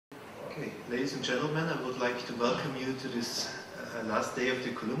Okay, ladies and gentlemen, I would like to welcome you to this last day of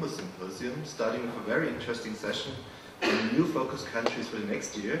the Columbus Symposium, starting with a very interesting session on new focus countries for the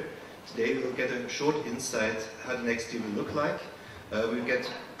next year. Today we will get a short insight how the next year will look like. We'll get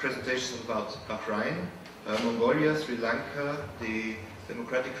presentations about Bahrain, Mongolia, Sri Lanka, the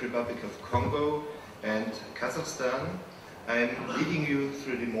Democratic Republic of Congo, and Kazakhstan. I'm leading you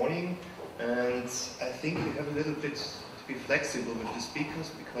through the morning, and I think we have a little bit to be flexible with the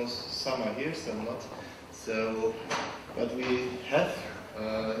speakers because some are here, some not. So, but we have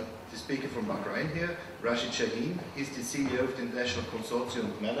the speaker from Bahrain here, Rashid Shaheen. He's the CEO of the International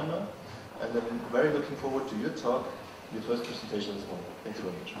Consortium of Manama, and I'm very looking forward to your talk, your first presentation this morning. Thank you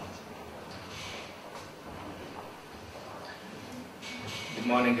very much. Good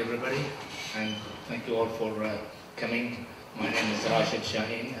morning, everybody, and thank you all for coming. My name is Rashid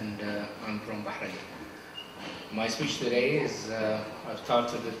Shaheen, and I'm from Bahrain. My speech today is I've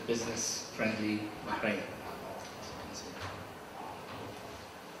started with business-friendly Bahrain.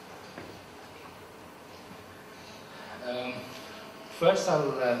 First,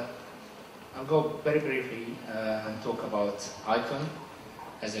 I'll go very briefly and talk about ICON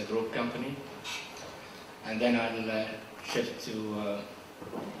as a group company, and then I'll shift to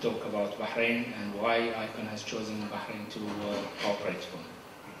talk about Bahrain and why ICON has chosen Bahrain to operate from.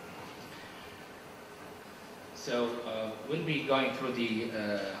 So we'll be going through the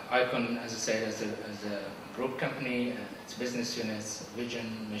ICON, as I said, as a group company, its business units,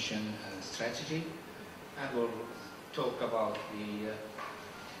 vision, mission, and strategy, and we'll talk about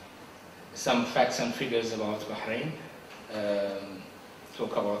some facts and figures about Bahrain,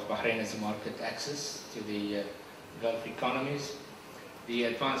 talk about Bahrain as a market access to the Gulf economies, the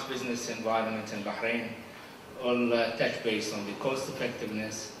advanced business environment in Bahrain, all touch base on the cost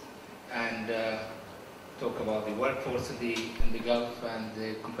effectiveness, and talk about the workforce in the Gulf and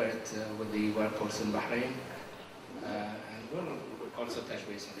compare it with the workforce in Bahrain, and we'll also touch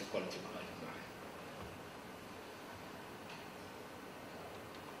base on the quality of life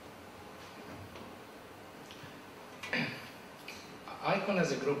in Bahrain. ICON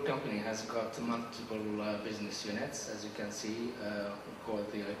as a group company has got multiple business units. As you can see, we call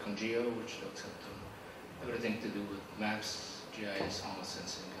it the ICON Geo, which looks at everything to do with maps, GIS, remote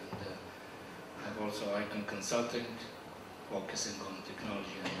sensing, and I have also ICON Consulting, focusing on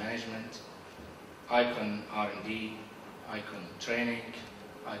technology and management, ICON R&D, ICON Training,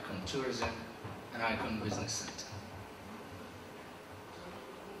 ICON Tourism, and ICON Business Center.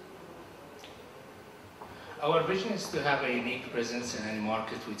 Our vision is to have a unique presence in any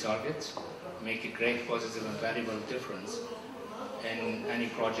market we target, make a great, positive, and valuable difference in any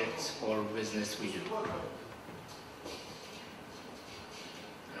project or business we do.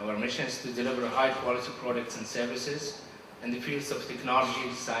 Our mission is to deliver high-quality products and services in the fields of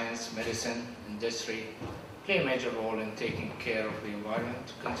technology, science, medicine, industry, play a major role in taking care of the environment,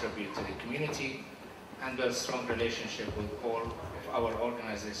 to contribute to the community, and build strong relationship with all of our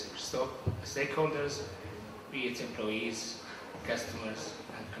organization stakeholders, be it employees, customers,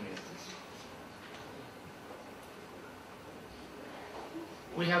 and communities.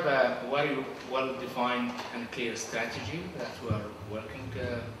 We have a very well-defined and clear strategy that we are working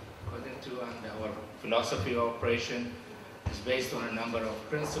according to, and our philosophy of operation is based on a number of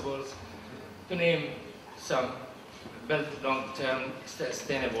principles. To name some, build long-term,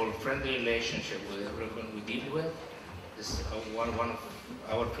 sustainable, friendly relationship with everyone we deal with. This is one of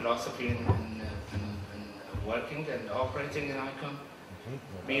our philosophy in working and operating in ICON.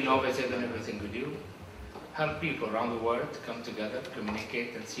 Be innovative in everything we do. Help people around the world come together,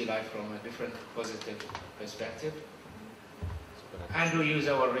 communicate, and see life from a different, positive perspective. And we use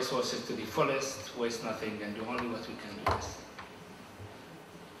our resources to the fullest, waste nothing, and do only what we can do best.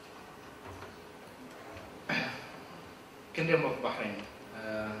 Kingdom of Bahrain.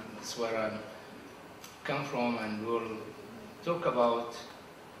 That's where I come from, and we'll talk about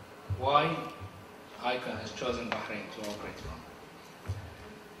why ICON has chosen Bahrain to operate from.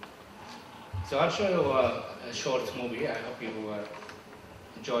 So I'll show you a short movie. I hope you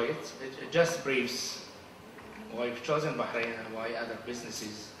enjoy it. It just briefs why we've chosen Bahrain and why other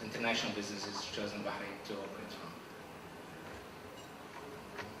businesses, international businesses, chosen Bahrain to operate from.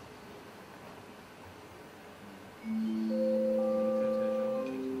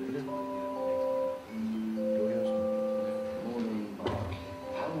 Morning, Mark.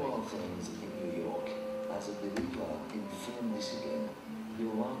 How are things in New York? As a believer in firm discipline,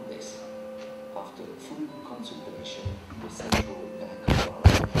 you'll want this. After full consultation, the Central Bank of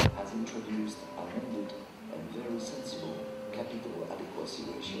Bahrain has introduced amended and very sensible capital adequacy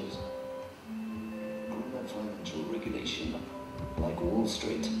ratios. Prudent financial regulation, like Wall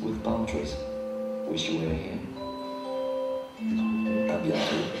Street with boundaries. Wish you were here. À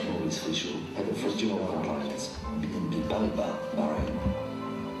bientôt, Maurice Frichot, Head of Regional Compliance, BNP Paribas, Bahrain.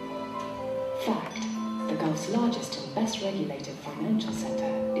 Fact: the Gulf's largest and best regulated financial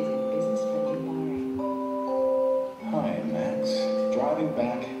center is in business-friendly Bahrain. Hi, Max. Driving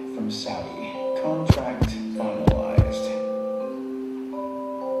back from Saudi. Contract finalized.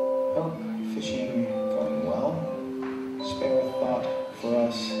 Well, fishing going well. Spare a thought for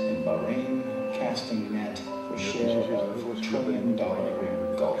us in Bahrain, casting net for share of $1 trillion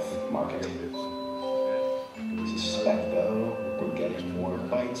Gulf market. Suspect though, we're getting more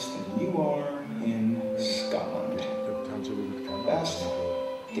bites than you are in Scotland. Best,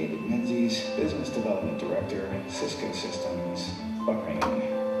 David Menzies, Business Development Director, Cisco Systems, Bahrain.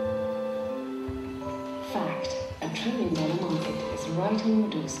 Fact: $1 trillion market is right on your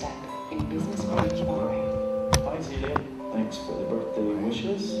doorstep in business-friendly Bahrain. Hi Celia, thanks for the birthday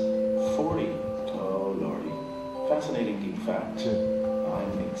wishes. 40. Oh lordy. Fascinating deep fact.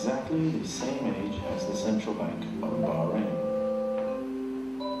 I'm exactly the same age as the Central Bank of Bahrain.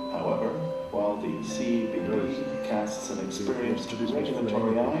 However, while the CBD casts an experienced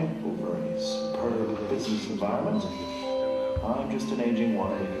regulatory eye over a superb business environment, I'm just an aging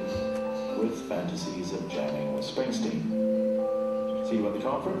wannabe with fantasies of jamming with Springsteen. See you at the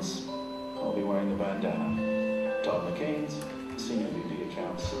conference? I'll be wearing the bandana. Todd McCain's Senior VP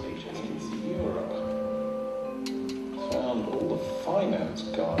Accounts, HSBC Europe. Found all the finance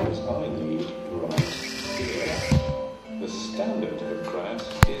guys I need right here. The standard of grad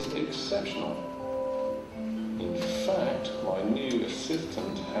is exceptional. In fact, my new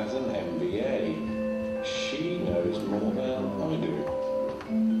assistant has an MBA. She knows more than I do.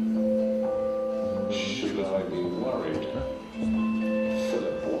 Should I be worried?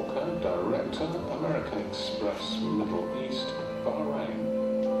 Philip Walker, Director, American Express, Middle East, Bahrain.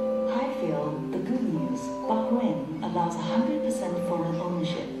 I feel the good news. Bahrain allows 100% foreign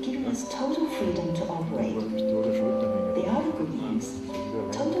ownership, giving us total freedom to operate. The other good news,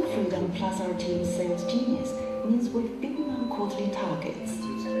 total freedom plus our team's sales genius means we've beaten our quarterly targets.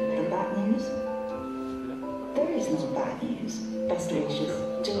 The bad news? There is no bad news. Best wishes,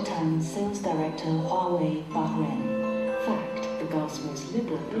 Joe Tan, Sales Director, Huawei, Bahrain. Fact: the Gulf's most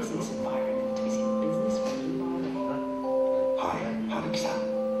liberal business environment is in business-friendly Bahrain. Hi, Harik-san.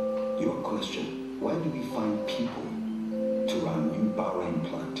 Your question, where do we find people to run new Bahrain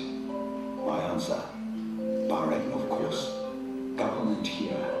plant? My answer, Bahrain, of course. Government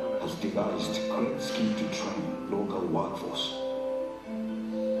here has devised a great scheme to train local workforce.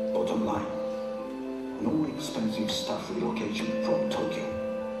 Bottom line, no expensive staff relocation from Tokyo.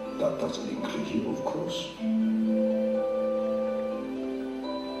 That doesn't include you, of course.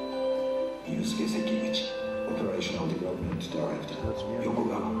 Yusuke Sekiguchi, Operational Development Director,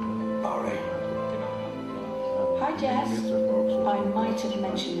 Yokogawa, Bahrain. Hi Jess. I might have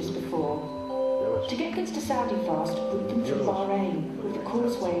mentioned this before. To get goods to Saudi fast, route them through Bahrain. With the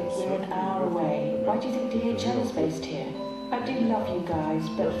causeway, we're an hour away. Why do you think DHL is based here? I do love you guys,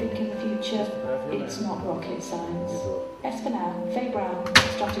 but think in the future, it's not rocket science. S for now, Faye Brown,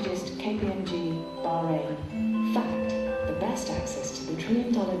 strategist, KPMG, Bahrain. Fact: the best access to the $1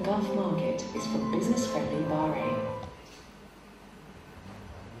 trillion Gulf market is from business-friendly Bahrain.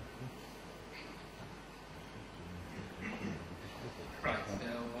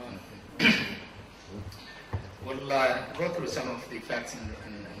 We'll go through some of the facts and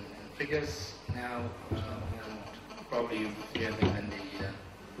figures now. Probably you hear them in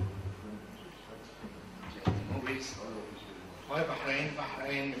the movies. Why Bahrain?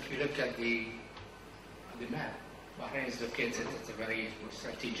 Bahrain, if you look at the map, Bahrain is located at a very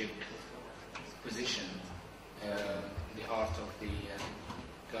strategic position in the heart of the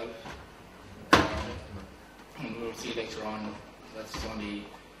Gulf. And we'll see later on that's only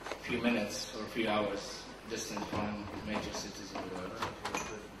a few minutes or a few hours distant from major cities in the world.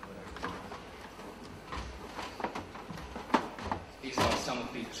 These are some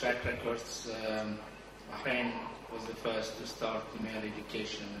of the track records. Bahrain was the first to start male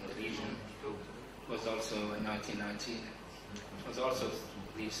education in the region. It was also in 1990. It was also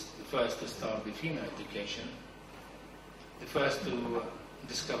the first to start the female education. The first to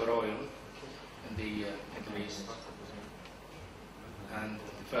discover oil in the Middle East. And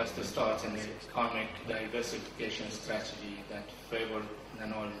the first to start an economic diversification strategy that favored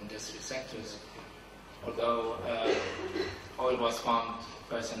non-oil industry sectors. Although oil was found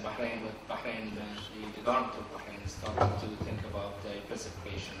first in Bahrain, but Bahrain, the government of Bahrain started to think about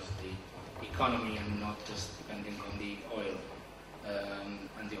diversification of the economy and not just depending on the oil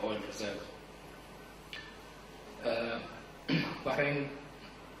and the oil reserve. Bahrain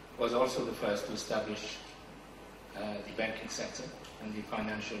was also the first to establish the banking sector and the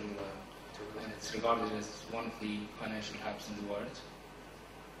financial, and it's regarded as one of the financial hubs in the world.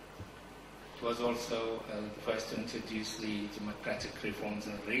 It was also the first to introduce the democratic reforms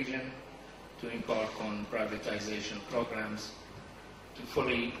in the region, to embark on privatization programs, to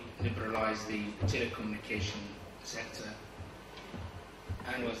fully liberalize the telecommunication sector,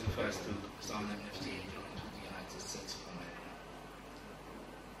 and was the first to sign an FTA agreement with the United States of America.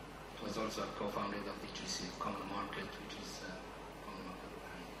 It was also a co-founder of the GC Common Market, which is Common Market.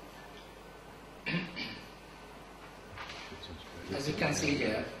 As you can see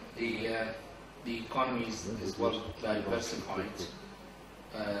here, the economy is well diversified.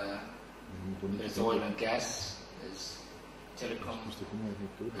 There's oil and gas, there's telecom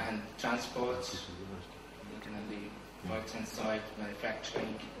and transport. Looking at the right-hand side,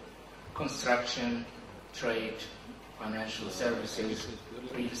 manufacturing, construction, trade, financial services,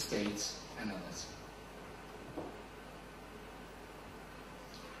 real estate, and others.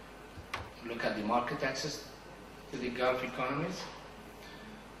 Look at the market access to the Gulf economies.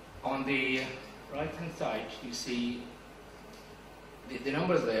 On the right-hand side, you see the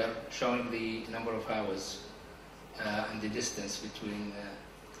numbers there showing the number of hours and the distance between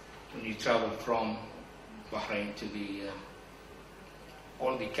when you travel from Bahrain to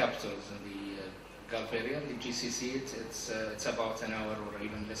all the capitals in the Gulf area, the GCC. It's about an hour or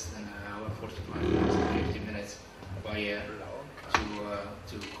even less than an hour, 45 minutes, 50 minutes by air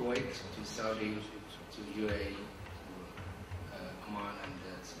to Kuwait, to Saudi, to UAE, Oman, and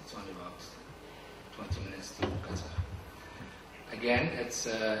it's only about 20 minutes to Qatar. Again, it's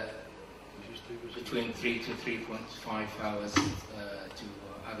between 3 to 3.5 hours to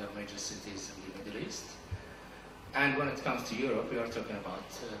other major cities in the Middle East. And when it comes to Europe, we are talking about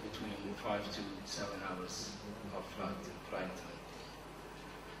between 5 to 7 hours of flight time.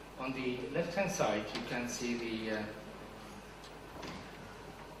 On the left-hand side, you can see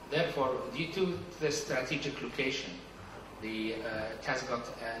therefore, due to the strategic location, it has got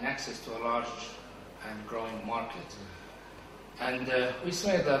an access to a large and growing market. And we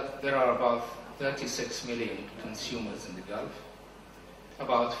say that there are about 36 million consumers in the Gulf,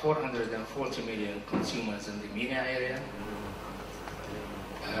 about 440 million consumers in the MENA area.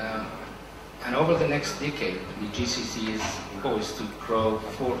 And over the next decade, the GCC is poised to grow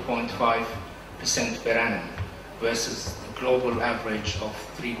 4.5% per annum versus the global average of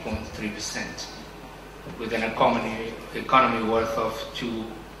 3.3%, with an economy worth of $2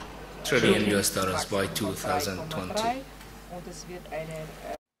 trillion by 2020.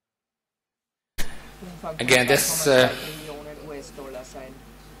 Again, this,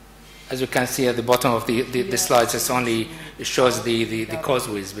 as you can see at the bottom of the slides, it shows the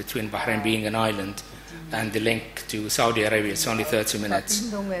causeways between Bahrain being an island and the link to Saudi Arabia. It's only 30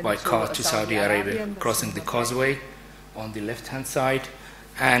 minutes by car to Saudi Arabia, crossing the causeway on the left-hand side,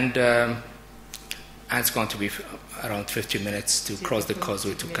 and it's going to be around 50 minutes to cross the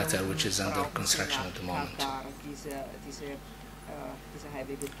causeway to Qatar, which is under construction at the moment.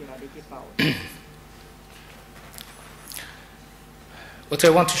 What I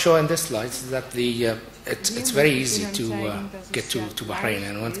want to show in this slide is that it's very easy to get to Bahrain,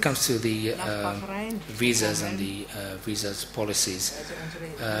 and when it comes to the visas and the visas policies,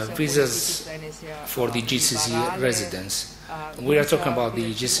 visas for the GCC residents, we are talking about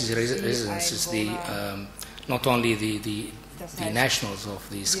the GCC residents is not only the nationals of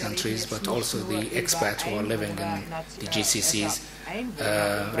these countries, but also the expats who are living in the GCCs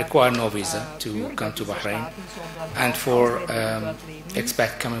require no visa to come to Bahrain. And for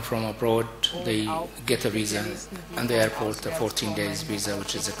expats coming from abroad, they get a visa at the airport, a 14 days visa,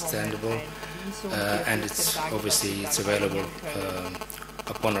 which is extendable, and it's available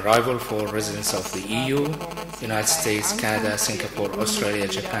upon arrival for residents of the EU, United States, Canada, Singapore, Australia,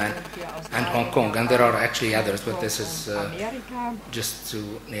 Japan, and Hong Kong. And there are actually others, but this is just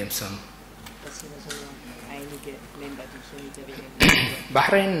to name some.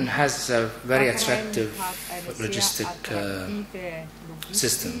 Bahrain has very attractive logistic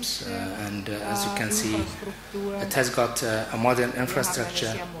systems, and as you can see, it has got a modern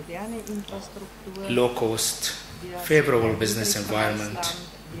infrastructure, low cost, favorable business environment.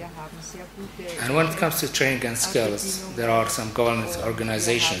 And when it comes to training and skills, there are some government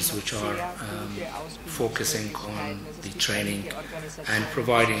organizations which are focusing on the training and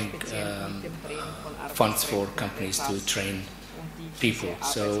providing funds for companies to train people.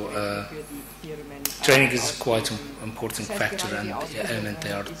 So training is quite an important factor and element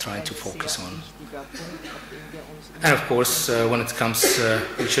they are trying to focus on. And of course, when it comes,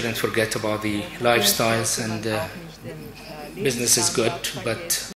 we shouldn't forget about the lifestyles, and business is good, but